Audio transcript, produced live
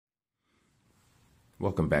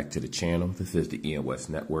Welcome back to the channel. This is the Ian West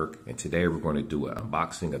Network, and today we're going to do an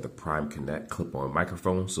unboxing of the Prime Connect clip-on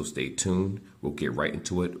microphone, so stay tuned. We'll get right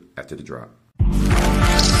into it after the drop.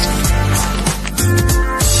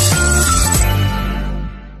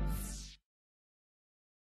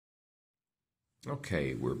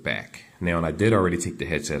 Okay, we're back. Now, and I did already take the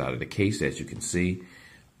headset out of the case, as you can see.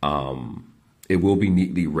 It will be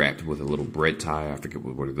neatly wrapped with a little bread tie. I forget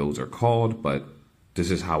what those are called, but this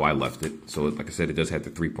is how I left it. So like I said, it does have the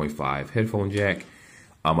 3.5 headphone jack.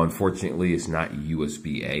 Unfortunately, it's not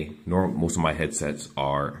USB-A. Most of my headsets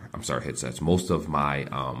are, most of my,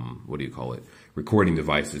 recording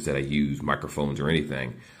devices that I use, microphones or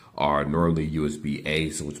anything, are normally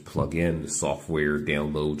USB-A. So it's plug in, the software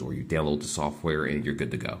downloads, or you download the software and you're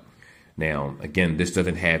good to go. Now, again, this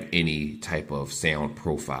doesn't have any type of sound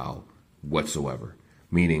profile whatsoever.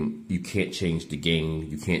 Meaning you can't change the gain,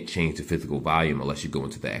 you can't change the physical volume unless you go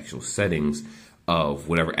into the actual settings of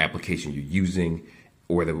whatever application you're using,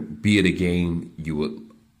 or be it a game, you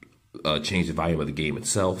would change the volume of the game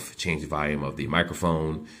itself, change the volume of the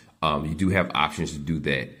microphone. You do have options to do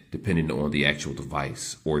that depending on the actual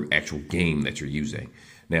device or actual game that you're using.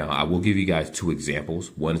 Now, I will give you guys two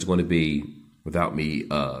examples. One is going to be without me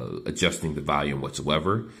adjusting the volume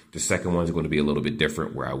whatsoever. The second one is going to be a little bit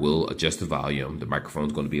different, where I will adjust the volume. The microphone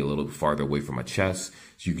is going to be a little bit farther away from my chest,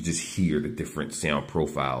 so you can just hear the different sound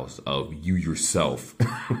profiles of you yourself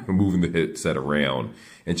moving the headset around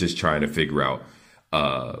and just trying to figure out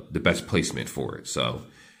the best placement for it. So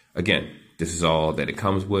again, this is all that it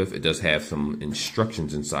comes with. It does have some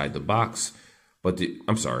instructions inside the box, but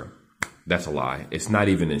I'm sorry, that's a lie. It's not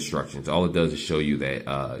even instructions. All it does is show you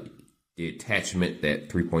that the attachment that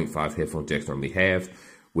 3.5 headphone jacks normally have,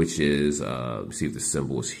 which is, let's see if the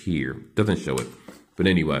symbol is here. Doesn't show it. But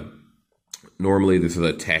anyway, normally there's an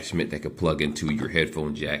attachment that could plug into your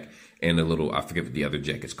headphone jack and a little, I forget what the other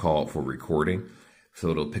jack is called for recording. So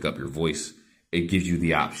it'll pick up your voice. It gives you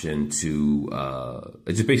the option to,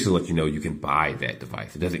 it just basically lets you know you can buy that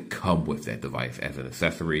device. It doesn't come with that device as an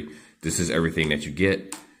accessory. This is everything that you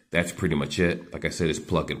get. That's pretty much it. Like I said, it's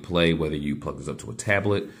plug and play, whether you plug this up to a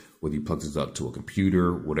tablet, whether you plug this up to a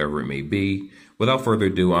computer, whatever it may be. Without further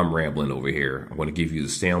ado, I'm rambling over here. I'm going to give you the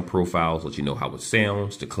sound profiles, let you know how it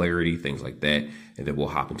sounds, the clarity, things like that, and then we'll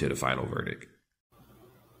hop into the final verdict.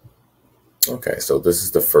 Okay, so this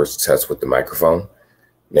is the first test with the microphone.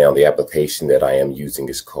 Now, the application that I am using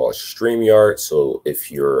is called StreamYard. So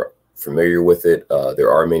if you're familiar with it,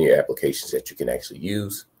 there are many applications that you can actually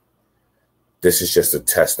use. This is just to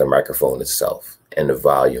test the microphone itself and the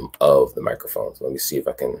volume of the microphone. So let me see if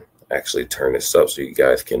I can actually turn this up so you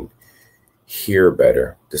guys can hear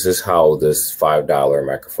better. This is how this $5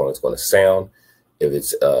 microphone is going to sound if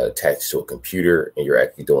it's attached to a computer and you're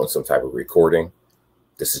actually doing some type of recording.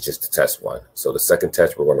 This is just the test one. So the second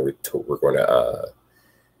test, we're going to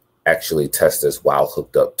actually test this while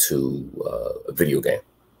hooked up to a video game.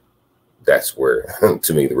 That's where,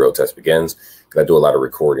 to me, the real test begins, because I do a lot of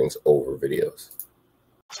recordings over videos.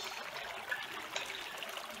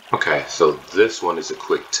 Okay, so this one is a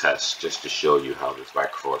quick test just to show you how this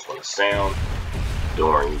microphone is going to sound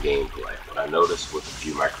during gameplay. What I noticed with a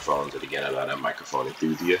few microphones, and again, I'm not a microphone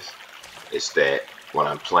enthusiast, is that when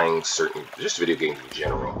I'm playing certain, just video games in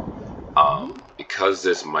general, because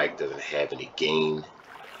this mic doesn't have any gain,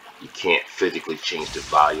 you can't physically change the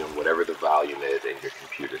volume. Whatever the volume is in your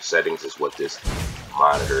computer settings is what this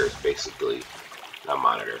monitor is basically, not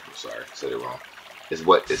monitor, I'm sorry, I said it wrong, is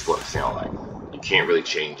what it's going to sound like. You can't really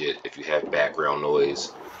change it. If you have background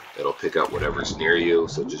noise, it'll pick up whatever's near you.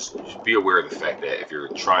 So just be aware of the fact that if you're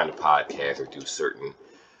trying to podcast or do certain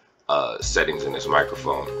settings in this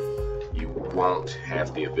microphone, you won't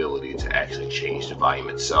have the ability to actually change the volume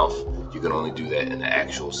itself. You can only do that in the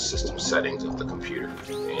actual system settings of the computer.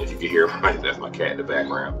 And if you can hear, that's my cat in the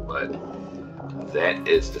background, but that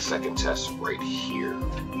is the second test right here.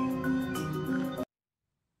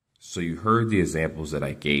 So you heard the examples that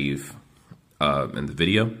I gave in the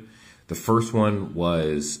video. The first one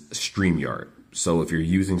was StreamYard. So if you're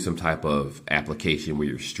using some type of application where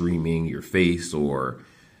you're streaming your face or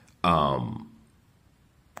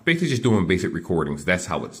basically just doing basic recordings, that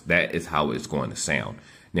is how it's going to sound.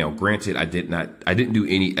 Now, granted, I didn't do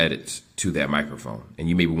any edits to that microphone. And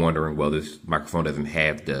you may be wondering, well, this microphone doesn't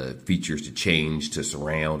have the features to change to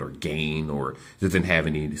surround or gain, or doesn't have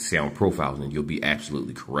any sound profiles, and you'll be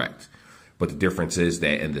absolutely correct. But the difference is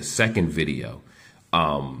that in the second video,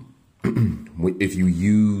 if you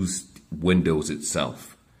use Windows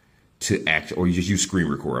itself to or you just use Screen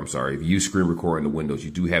Record, I'm sorry, if you use Screen Record in the Windows,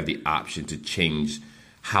 you do have the option to change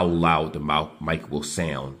how loud the mic will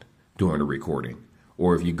sound during the recording.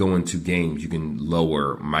 Or if you go into games, you can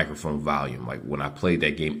lower microphone volume. Like when I played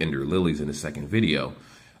that game Ender Lilies in the second video,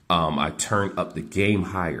 I turned up the game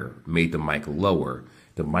higher, made the mic lower.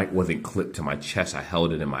 The mic wasn't clipped to my chest. I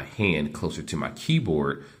held it in my hand closer to my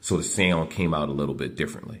keyboard, so the sound came out a little bit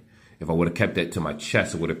differently. If I would have kept that to my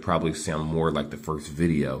chest, it would have probably sounded more like the first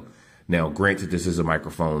video. Now, granted, this is a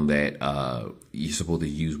microphone that you're supposed to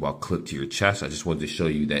use while clipped to your chest. I just wanted to show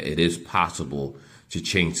you that it is possible to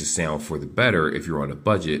change the sound for the better if you're on a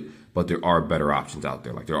budget, but there are better options out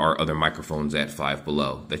there. Like there are other microphones at Five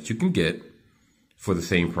Below that you can get for the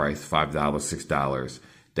same price, $5, $6,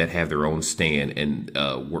 that have their own stand and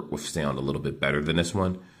work with sound a little bit better than this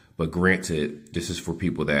one. But granted, this is for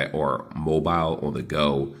people that are mobile, on the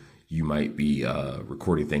go. You might be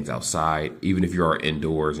recording things outside. Even if you are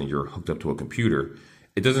indoors and you're hooked up to a computer,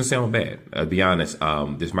 it doesn't sound bad. I'll be honest,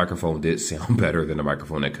 this microphone did sound better than the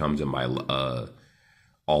microphone that comes in my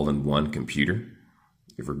all-in-one computer,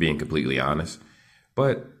 if we're being completely honest.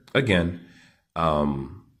 But again,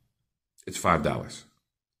 it's $5.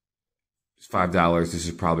 It's $5. This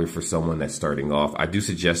is probably for someone that's starting off. I do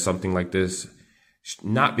suggest something like this,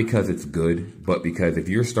 not because it's good, but because if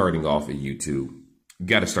you're starting off at YouTube, you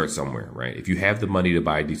got to start somewhere, right? If you have the money to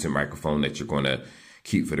buy a decent microphone that you're going to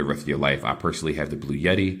keep for the rest of your life, I personally have the Blue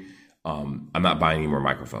Yeti. I'm not buying any more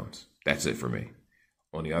microphones. That's it for me.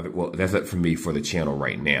 On the other, well, that's it for me for the channel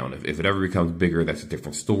right now. And if it ever becomes bigger, that's a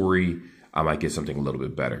different story. I might get something a little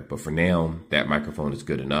bit better. But for now, that microphone is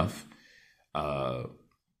good enough.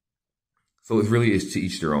 So it really is to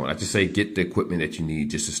each their own. I just say get the equipment that you need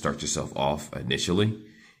just to start yourself off initially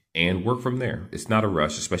and work from there. It's not a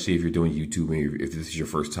rush, especially if you're doing YouTube and if this is your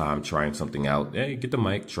first time trying something out. Hey, get the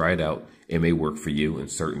mic, try it out. It may work for you in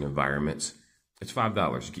certain environments. It's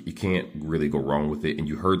 $5. You can't really go wrong with it. And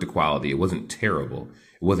you heard the quality. It wasn't terrible.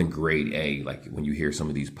 It wasn't grade A. Like when you hear some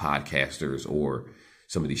of these podcasters or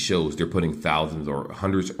some of these shows, they're putting thousands or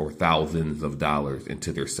hundreds or thousands of dollars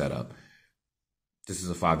into their setup. This is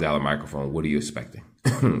a $5 microphone. What are you expecting?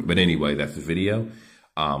 But anyway, that's the video.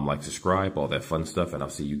 Like, subscribe, all that fun stuff. And I'll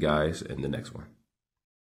see you guys in the next one.